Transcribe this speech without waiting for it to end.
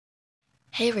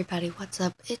Hey everybody, what's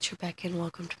up? It's Rebecca and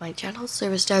welcome to my channel,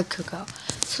 Service Dog Coco.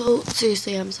 So,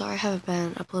 seriously, I'm sorry I haven't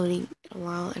been uploading in a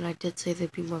while, and I did say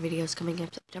there'd be more videos coming in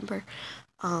September.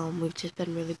 We've just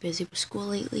been really busy with school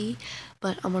lately,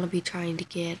 but I'm gonna be trying to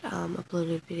get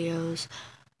uploaded videos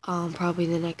probably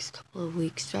the next couple of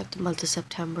weeks throughout the month of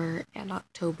September and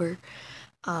October.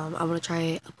 I'm gonna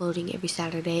try uploading every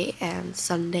Saturday and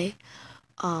Sunday.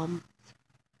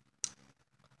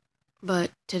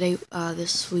 But today,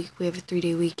 this week, we have a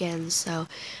 3-day weekend, so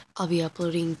I'll be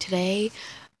uploading today,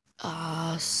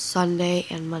 Sunday,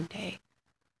 and Monday.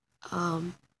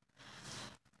 But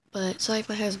sorry if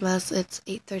my hair's a mess. It's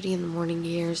 8:30 in the morning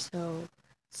here, so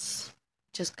it's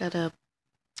just gotta,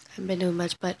 I haven't been doing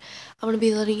much, but I'm gonna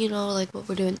be letting you know, like, what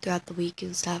we're doing throughout the week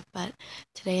and stuff. But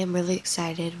today I'm really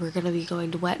excited. We're gonna be going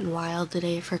to Wet n Wild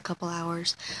today for a couple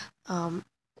hours.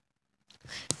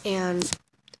 And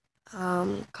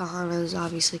Kahana's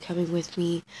obviously coming with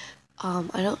me. I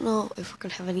don't know if we're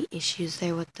gonna have any issues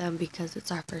there with them because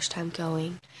it's our first time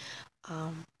going.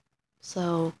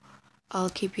 So I'll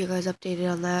keep you guys updated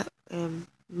on that and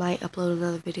might upload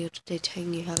another video today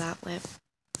telling you how that went.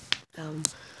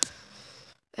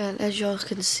 And as y'all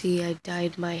can see, I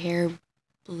dyed my hair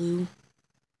blue.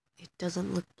 It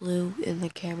doesn't look blue in the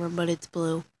camera, but it's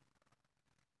blue.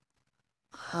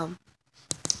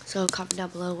 So comment down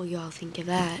below what y'all think of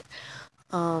that.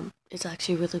 It's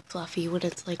actually really fluffy when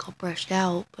it's like all brushed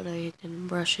out, but I didn't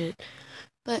brush it.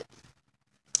 But,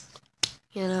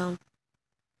 you know,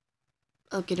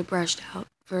 I'll get it brushed out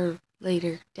for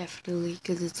later, definitely,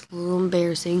 because it's a little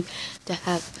embarrassing to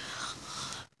have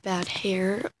bad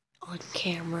hair on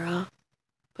camera.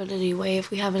 But anyway,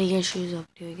 if we have any issues, I'll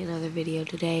be doing another video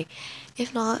today.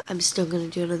 If not, I'm still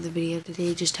going to do another video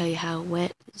today, just tell you how it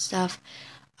went and stuff.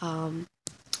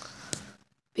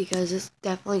 Because it's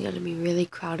definitely going to be really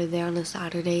crowded there on a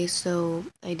Saturday, so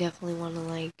I definitely want to,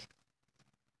 like,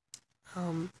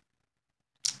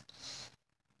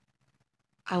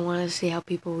 I want to see how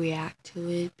people react to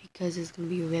it, because it's going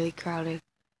to be really crowded.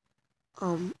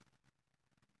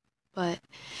 But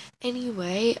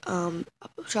anyway, I'll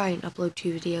try and upload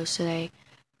 2 videos today,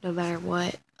 no matter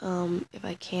what. If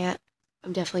I can't,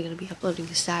 I'm definitely going to be uploading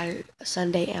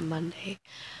Sunday, and Monday.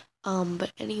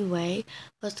 But anyway,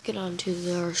 let's get on to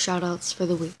the shoutouts for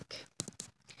the week.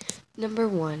 Number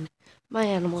 1, my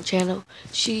animal channel.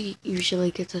 She usually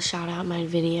gets a shout out in my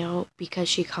video because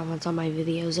she comments on my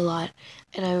videos a lot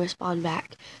and I respond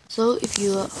back. So if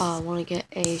you want to get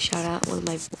a shout out in one of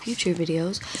my future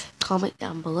videos, comment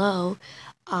down below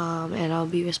and I'll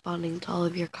be responding to all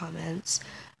of your comments.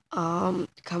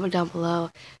 Comment down below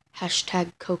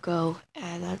hashtag Coco,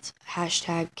 and that's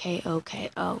hashtag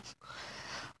KOKO.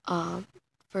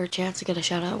 For a chance to get a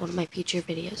shout out in one of my future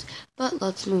videos. But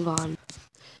let's move on.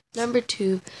 Number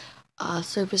 2,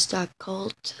 Service Dog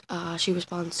Cult. She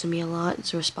responds to me a lot and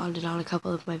so responded on a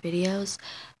couple of my videos.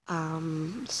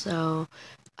 So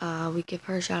we give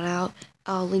her a shout out.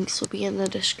 Links will be in the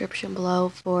description below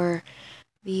for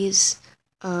these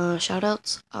shout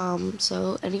outs.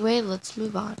 So anyway, let's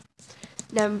move on.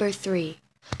 Number 3,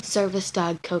 Service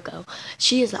Dog Coco.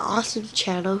 She is an awesome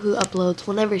channel who uploads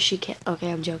whenever she can.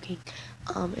 Okay, I'm joking.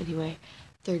 Anyway,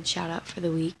 3rd shout out for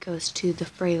the week goes to The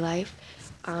Free Life.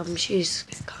 She's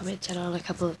commented on a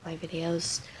couple of my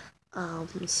videos,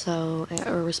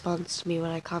 or responds to me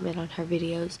when I comment on her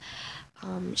videos.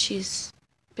 She's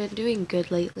been doing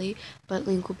good lately, but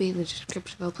link will be in the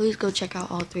description below. Please go check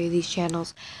out all 3 of these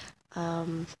channels.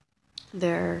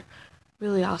 They're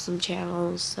really awesome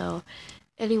channels, so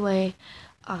anyway,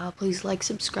 please like,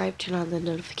 subscribe, turn on the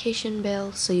notification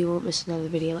bell so you won't miss another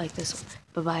video like this one.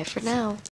 Bye-bye for now.